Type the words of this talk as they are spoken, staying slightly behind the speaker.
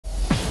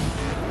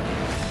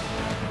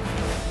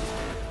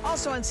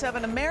Also on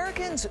 7,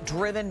 Americans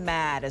driven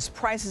mad as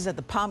prices at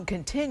the pump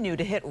continue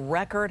to hit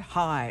record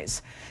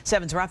highs.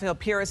 7's Rafael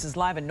Pires is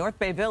live in North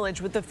Bay Village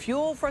with the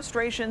fuel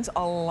frustrations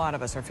a lot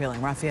of us are feeling.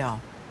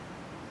 Rafael.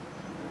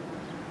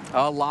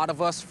 A lot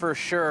of us for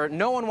sure.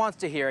 No one wants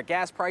to hear it.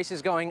 Gas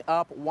prices going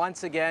up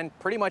once again.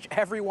 Pretty much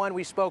everyone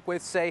we spoke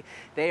with say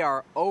they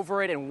are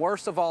over it, and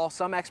worst of all,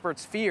 some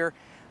experts fear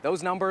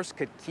those numbers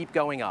could keep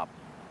going up.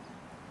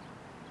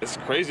 It's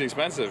crazy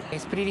expensive.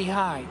 It's pretty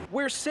high.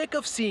 We're sick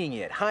of seeing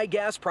it. High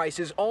gas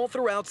prices all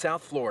throughout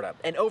South Florida.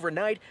 And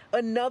overnight,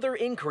 another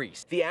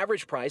increase. The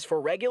average price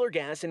for regular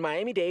gas in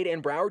Miami-Dade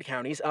and Broward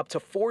counties up to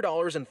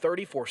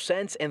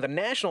 $4.34, and the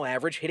national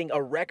average hitting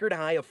a record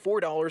high of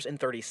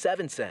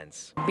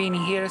 $4.37. Been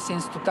here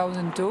since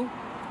 2002.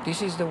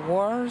 This is the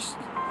worst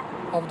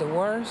of the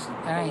worst,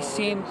 and I've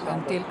seen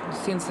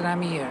since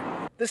I'm here.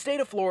 The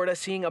state of Florida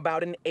seeing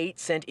about an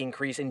 8-cent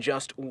increase in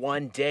just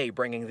one day,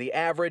 bringing the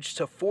average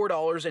to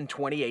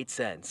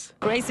 $4.28.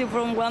 Crazy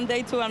from one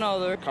day to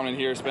another. Coming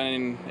here,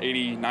 spending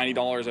 $80,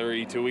 $90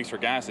 every 2 weeks for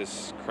gas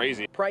is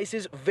crazy.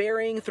 Prices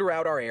varying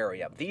throughout our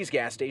area. These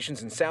gas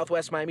stations in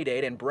Southwest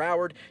Miami-Dade and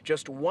Broward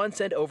just 1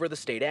 cent over the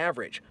state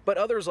average. But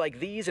others like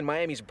these in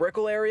Miami's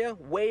Brickell area,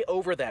 way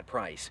over that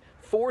price.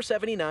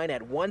 $4.79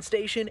 at one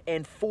station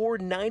and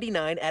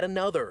 $4.99 at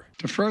another.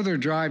 To further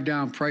drive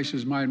down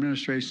prices, my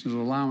administration is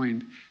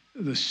allowing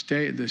the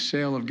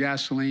sale of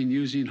gasoline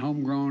using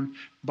homegrown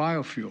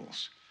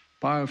biofuels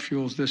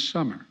this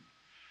summer,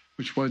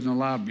 which wasn't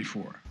allowed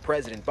before.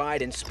 President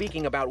Biden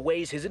speaking about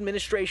ways his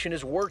administration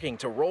is working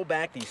to roll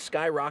back these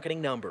skyrocketing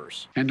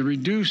numbers. And to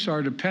reduce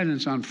our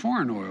dependence on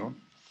foreign oil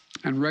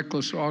and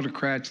reckless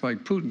autocrats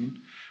like Putin,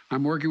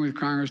 I'm working with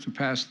Congress to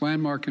pass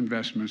landmark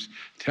investments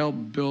to help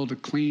build a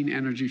clean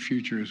energy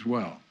future as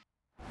well.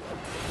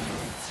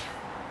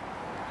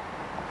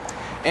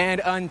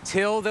 And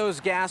until those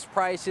gas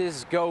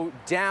prices go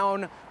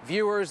down,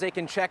 viewers, they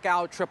can check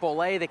out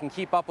AAA. They can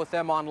keep up with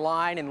them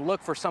online and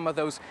look for some of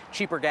those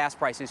cheaper gas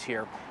prices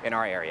here in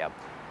our area.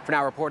 For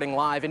now, reporting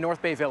live in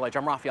North Bay Village,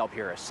 I'm Rafael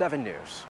Pires, 7 News.